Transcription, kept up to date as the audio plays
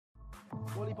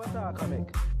Fully attack I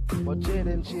make. But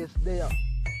Jaden Chase there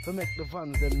to make the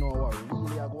fans them know what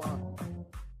really are going on.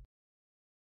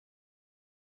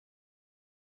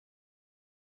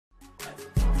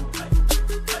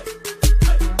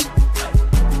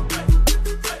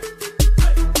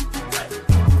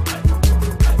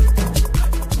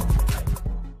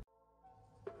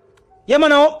 Yeah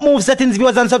man, now move settings,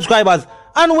 viewers and subscribers.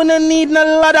 And when you need no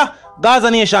ladder,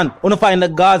 Gaza Nation, wanna find the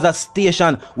Gaza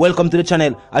Station. Welcome to the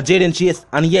channel, Jaden Chase.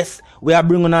 And yes, we are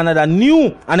bringing another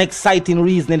new and exciting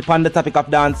reasoning upon the topic of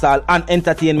dancehall and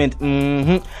entertainment.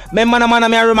 Me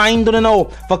I remind you now,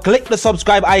 for click the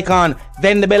subscribe icon,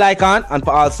 then the bell icon, and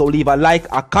for also leave a like,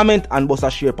 a comment, and bust a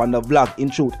share on the vlog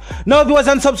in truth. Now viewers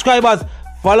and subscribers,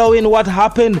 following what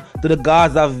happened to the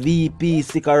Gaza VP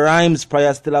Sikka Rhymes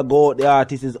prior still ago, the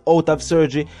artist is out of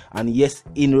surgery and yes,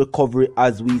 in recovery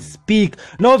as we speak.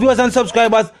 Now viewers and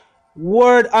subscribers,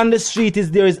 word on the street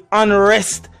is there is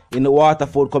unrest in the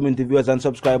Waterford community, viewers and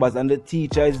subscribers, and the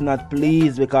teacher is not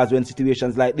pleased because when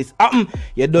situations like this happen,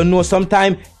 you don't know,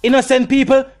 sometimes innocent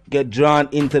people get drawn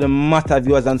into the matter,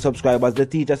 viewers and subscribers. The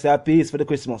teacher say a piece for the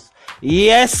Christmas.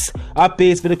 Yes, a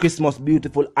piece for the Christmas.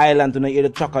 Beautiful island. To not hear the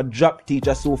tracker drop,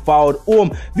 teacher so forward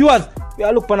home. Viewers, we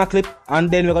are look on a clip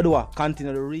and then we're gonna do a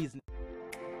continue the reason.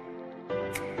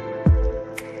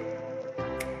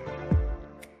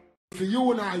 To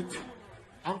unite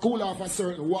and cool off a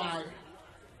certain war,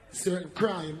 certain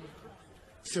crime,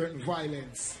 certain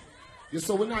violence. You're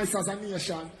so nice as a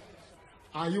nation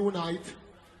and unite.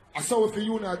 I saw if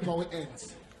you unite power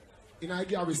ends. In a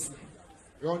garrison,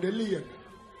 around the lane,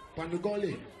 pan the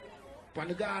gully, pan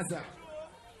the Gaza,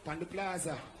 pan the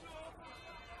plaza.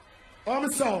 Oh, my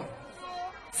son.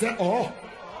 Say, oh.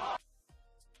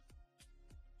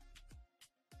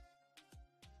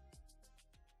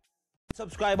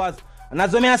 Subscribers, and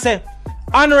as I say,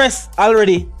 unrest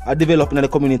already are developing in the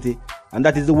community, and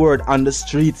that is the word on the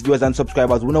streets, viewers and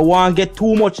subscribers. We don't want to get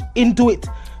too much into it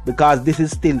because this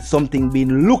is still something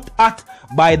being looked at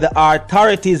by the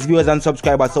authorities, viewers and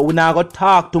subscribers, so we're not going to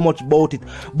talk too much about it,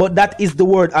 but that is the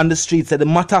word on the streets. So the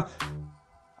matter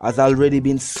has already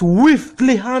been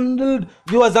swiftly handled,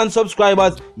 viewers and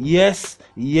subscribers. Yes,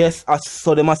 as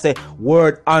so they must say,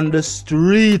 word on the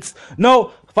streets.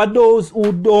 Now, for those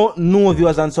who don't know,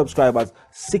 viewers and subscribers,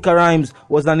 Sikka Rhymes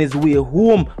was on his way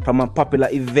home from a popular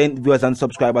event, viewers and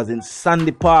subscribers, in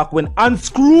Sandy Park when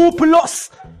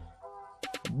unscrupulous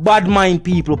bad mind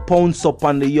people pounce up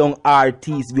on the young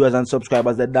artist, viewers and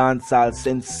subscribers, the dancehall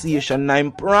sensation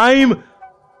 9 Prime,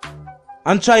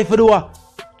 and try for do what?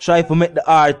 Try to make the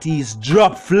artist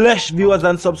drop flesh, viewers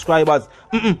and subscribers.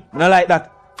 I don't like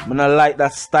that. I don't like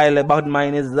that style. The bad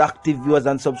mind is active, viewers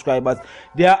and subscribers.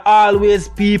 There are always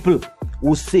people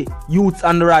who say youths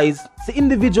on the rise, say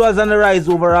individuals on the rise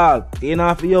overall. You're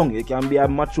not young, you can be a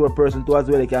mature person too as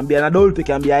well. You can be an adult, you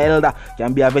can be an elder, you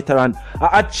can be a veteran.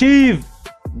 Achieve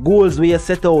goals where you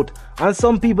set out. And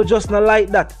some people just not like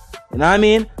that. You know what I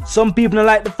mean? Some people don't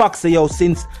like the fact say, yo,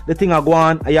 since the thing are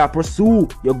going and you pursue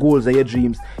your goals and your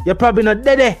dreams, you're probably not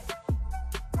dead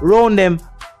round them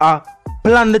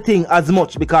plan the thing as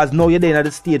much because now you're there at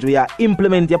the stage where you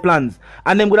implement your plans.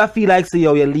 And them gonna feel like say,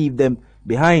 yo, you leave them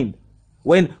behind.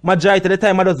 When majority of the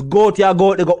time I just go to your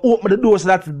go, they go open the door so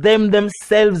that them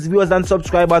themselves, viewers and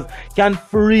subscribers, can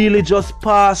freely just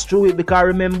pass through it. Because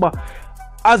remember,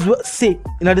 as we say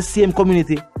in the same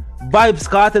community, Vybz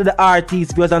Kartel, the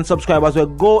artists, viewers and subscribers, will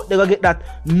go, they're gonna get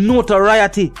that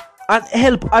notoriety and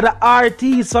help other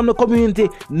artists from the community,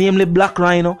 namely Black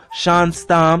Rhino, Sean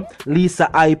Storm, Lisa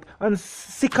Hype, and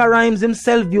Sikka Rhymes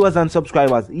himself, viewers and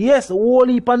subscribers. Yes, a whole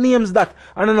heap of names that,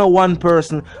 and I know one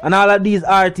person. And all of these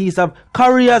artists have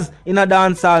careers in a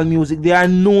dancehall music. They are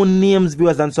known names,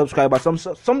 viewers and subscribers.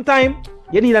 Sometimes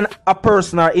you need a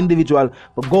person or individual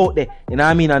to go out there, you know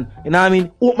what I mean, and you know what I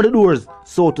mean, open the doors,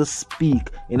 so to speak,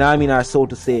 you know what I mean, or so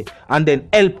to say, and then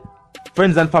help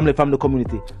friends and family from the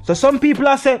community. So some people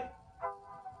are saying,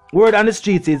 word on the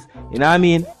streets is, you know what I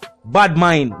mean, bad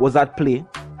mind was at play,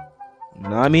 you know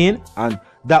what I mean, and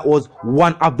that was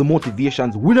one of the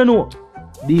motivations. We don't know.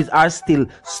 These are still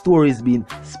stories being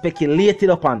speculated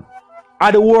upon.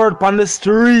 Are the word on the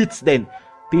streets then?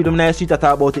 People in the street talk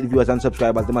about it, viewers and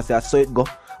subscribers. They must say, I saw it go,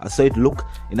 I saw it look,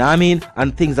 you know what I mean,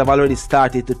 and things have already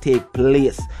started to take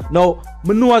place. Now,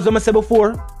 I know as I said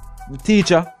before, the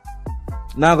teacher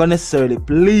not gonna necessarily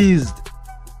pleased.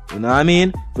 You know what I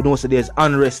mean? For those there's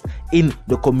unrest in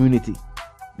the community.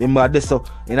 Remember this, so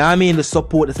you know what I mean? The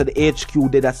support that's at the HQ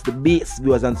there, that's the base,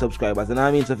 viewers and subscribers. You know what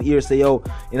I mean? So if you say, yo,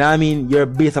 you know what I mean, your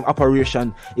base of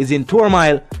operation is in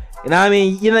turmoil, you know what I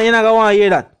mean? You're not gonna want to hear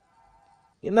that.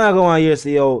 You're not gonna want to hear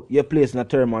say, yo, your place in a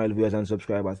turmoil, viewers and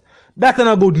subscribers. That's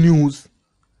not good news.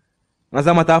 As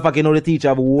a matter of fact, you know, the teacher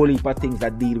have a whole heap of things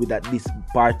that deal with at this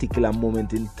particular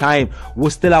moment in time. We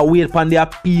still await upon the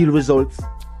appeal results.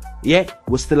 Yeah,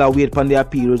 we still await upon the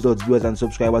appeal results, viewers and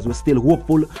subscribers. We're still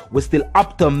hopeful, we're still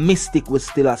optimistic, we're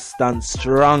still a stand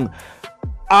strong.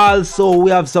 Also, we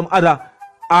have some other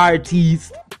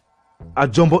artists I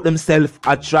jump up themselves,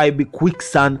 I try be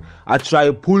quicksand, I try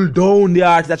pull down the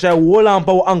artists, I try hold on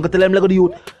power angle, tell them like the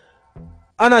youth.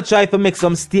 And I try to make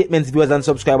some statements, viewers and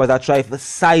subscribers. I try to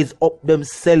size up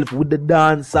themselves with the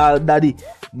dancehall daddy.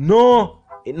 No,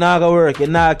 it not gonna work. You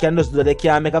can just do that. They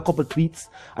can't make a couple tweets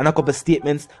and a couple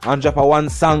statements and drop a one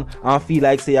song and feel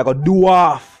like say I gotta do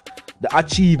off the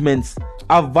achievements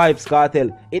of Vybz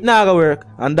Kartel. It not gonna work.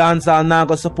 And dancehall not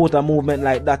gonna support a movement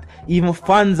like that. Even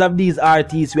fans of these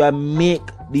artists who make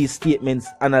these statements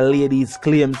and lay these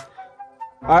claims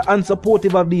are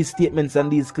unsupportive of these statements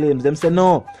and these claims. Them say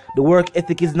no, the work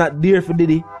ethic is not there for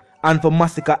Diddy, and for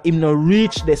Massacre him no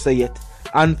reach this yet,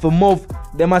 and for Mov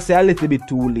they must say a little bit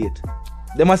too late.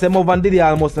 They must say Mov and Diddy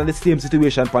almost in the same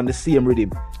situation on the same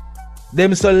rhythm.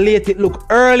 Them so late it look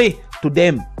early to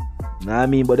them. Know what I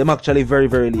mean? But them actually very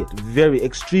late, very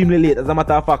extremely late. As a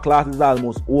matter of fact, class is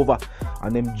almost over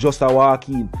and them just a walk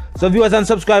in. So viewers and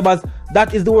subscribers,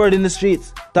 that is the word in the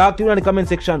streets. Talk to you in the comment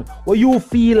section what you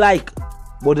feel like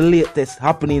about the latest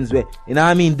happenings where, you know what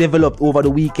I mean, developed over the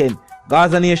weekend.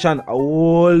 Gaza Nation, a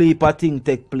whole heap of thing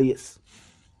take place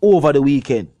over the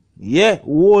weekend. Yeah,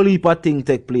 whole heap of thing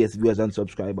take place, viewers and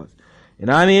subscribers. You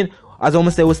know what I mean? As I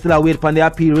almost say, we still await upon the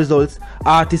appeal results.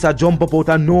 Artists are jump up out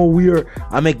of nowhere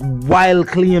and make wild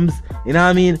claims. You know what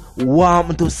I mean?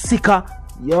 Warm to Sikka.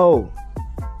 Yo.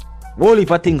 Whole heap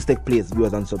of things take place,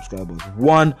 viewers and subscribers.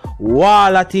 One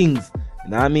wall of things. You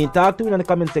know what I mean? Talk to me in the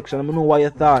comment section. Let me know what your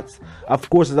thoughts. Of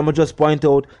course, as I'm going to just point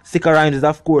out, Sikka Rhymes is,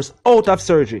 of course, out of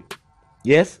surgery.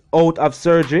 Yes, out of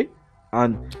surgery.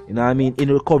 And, you know what I mean,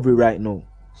 in recovery right now.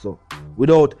 So,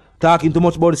 without talking too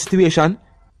much about the situation,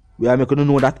 we are making to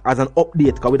know that as an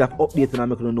update. Because we have updates and I'm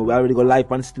making to know. We already got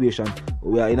live on the situation.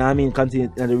 We are, you know what I mean,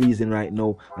 continuing the reason right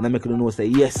now. And I'm making to know, say,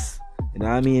 yes. You know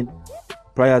what I mean?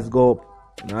 Prayers go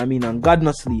up. You know what I mean? And God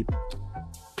not sleep.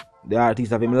 The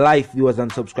artists have him life, viewers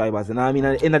and subscribers. And I mean,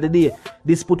 at the end of the day,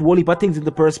 this put whole heap of things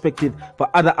into perspective for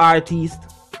other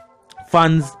artists,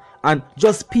 fans, and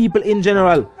just people in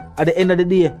general. At the end of the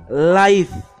day,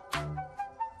 life.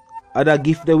 Other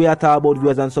gift that we are talking about,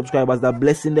 viewers and subscribers, the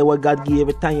blessing that what God gave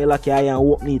every time you lock your eye and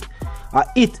open it.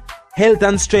 It, health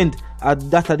and strength,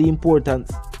 that are the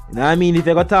importance. You know what I mean? If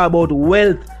you're going to talk about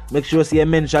wealth, make sure you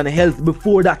mention health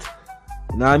before that.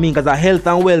 You know what I mean? Because a health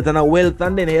and wealth and a wealth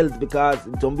and then health, because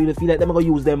some people feel like they're going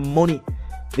to use their money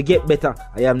to get better.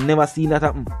 I have never seen that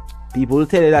happen. People will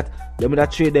tell you that they're going to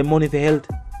trade their money for health.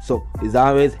 So it's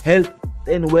always health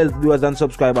and wealth, viewers and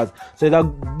subscribers. So it's a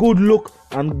good look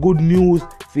and good news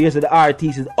for you. So the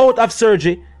artist is out of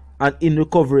surgery and in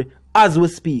recovery as we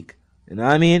speak. You know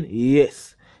what I mean?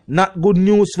 Yes. Not good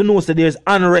news for no, so there's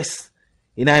unrest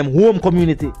in our home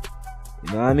community.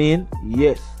 You know what I mean?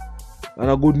 Yes. And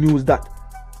a good news that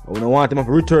I don't want them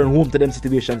to return home to them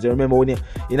situations. You remember when you know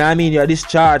what I mean, you're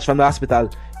discharged from the hospital,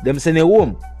 them send you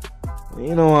home.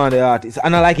 You know what the artist.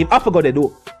 And I like him, I forgot they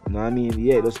do. You know what I mean?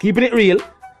 Yeah, just keeping it real.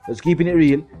 Just keeping it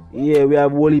real. Yeah, we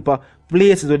have a whole heap of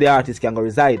places where the artists can go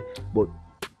reside. But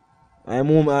I'm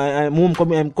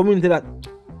community that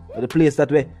the place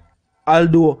that way.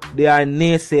 Although there are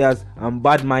naysayers and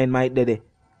bad mind might be there,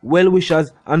 well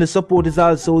wishers and the support is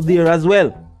also there as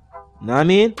well. You know what I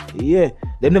mean? Yeah.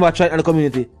 They never tried in the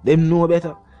community. They know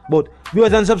better. But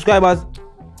viewers and subscribers,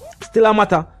 still a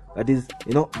matter that is,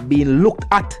 you know, being looked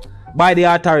at by the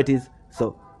authorities.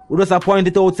 So we just point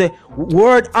it out, say,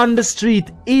 word on the street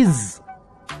is.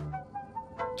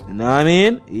 You know what I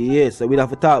mean? Yes, so we'll have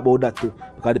to talk about that too.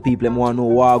 Because the people them want to know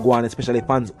what go on, especially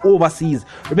fans overseas.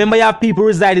 Remember, you have people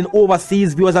residing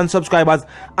overseas, viewers and subscribers,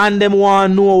 and them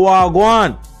want to know what go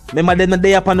on. Remember, them are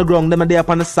there up on the ground, them are there up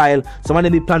on the soil. Some of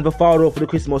them be planned for forward out for the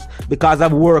Christmas because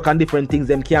of work and different things.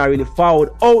 Them can't really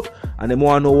forward out, and them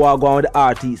want to know what go on with the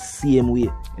artists same way. You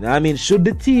know what I mean? Should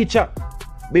the teacher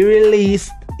be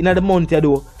released in the month,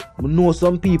 though, I know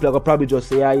some people are probably just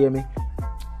say, "Yeah, hear me.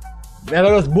 I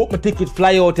just book my ticket,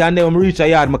 fly out, and then when I reach a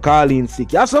yard, I call in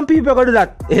sick." You have some people gonna do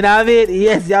that. You know what I mean?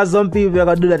 Yes, you have some people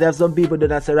gonna do that. You have some people do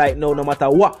that. Say right now, no matter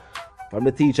what, from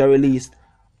the teacher released,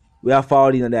 we are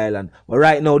forward in the island. But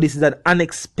right now, this is an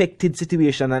unexpected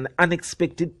situation, an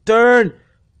unexpected turn,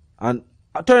 and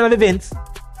a turn of events.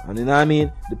 And you know what I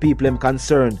mean? The people I'm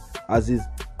concerned, as is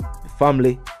the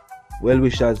family,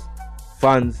 well-wishers,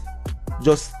 fans,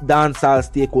 just dancehall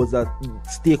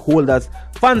stakeholders,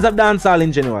 fans of dancehall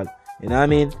in general. You know what I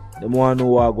mean? They want to know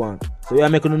what I want. So we are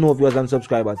making know viewers and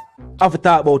subscribers. Have to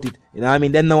talk about it. You know what I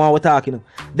mean? Them know what we're talking.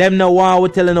 Them know what we're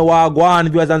telling you what go on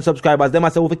viewers and subscribers. Them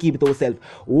say we keep it to ourselves.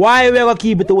 Why we gonna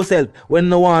keep it to ourselves when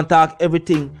no one talk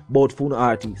everything about Funa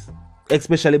artists?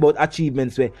 Especially about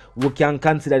achievements where we can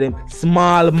consider them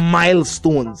small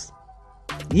milestones.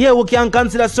 Yeah, we can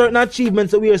consider certain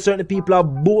achievements where certain people are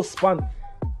boast on.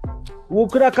 We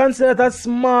could have considered as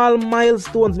small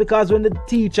milestones because when the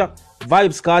teacher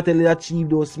Vybz Kartel achieved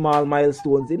those small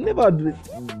milestones, he never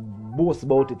boast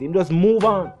about it. He just move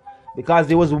on because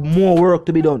there was more work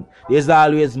to be done. There's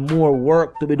always more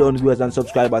work to be done, viewers and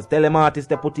subscribers. Tell them artists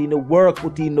to put in the work,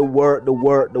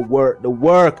 the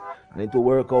work. And it will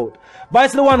work out.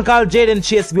 Vice the one called Jaden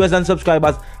Chase, viewers and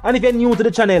subscribers. And if you're new to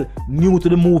the channel, new to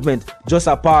the movement, just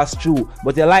a pass through,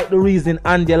 but you like the reason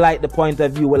and you like the point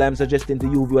of view, well, I'm suggesting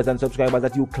to you, viewers and subscribers,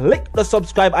 that you click the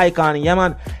subscribe icon, yeah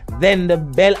man, then the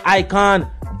bell icon,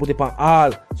 and put it on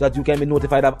all, so that you can be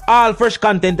notified of all fresh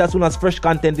content as soon as fresh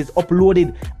content is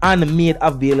uploaded and made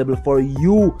available for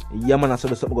you. Yeah man, so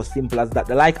there's something as simple as that.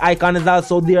 The like icon is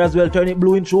also there as well. Turn it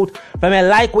blue in truth. From a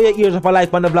like where your ears of a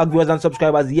like on the vlog, viewers and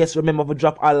subscribers. Yes, remember to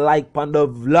drop a like on the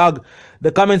vlog.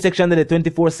 The comment section there,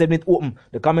 24/7 it open.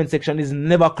 The comment section is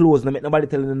never closed. No make nobody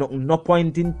telling you nothing. No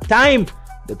point in time.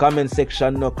 The comment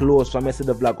section no closed from the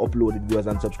vlog uploaded, viewers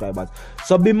and subscribers.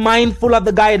 So be mindful of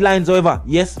the guidelines, however.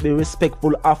 Yes, be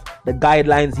respectful of the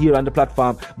guidelines here on the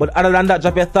platform. But other than that,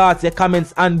 drop your thoughts, your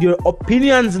comments, and your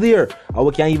opinions there. And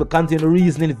we can even continue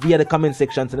reasoning via the comment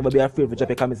section. So never be afraid to drop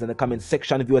your comments in the comment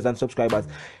section, viewers and subscribers.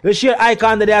 The share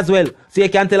icon there as well. So you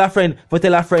can tell a friend, for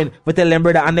tell them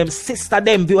brother, and them sister,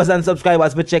 them viewers and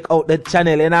subscribers, to check out the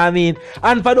channel, you know what I mean?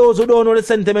 And for those who don't know the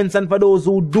sentiments, and for those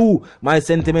who do, my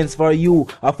sentiments for you,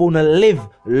 I want to live,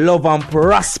 love, and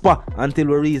prosper until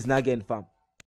we reason again, fam.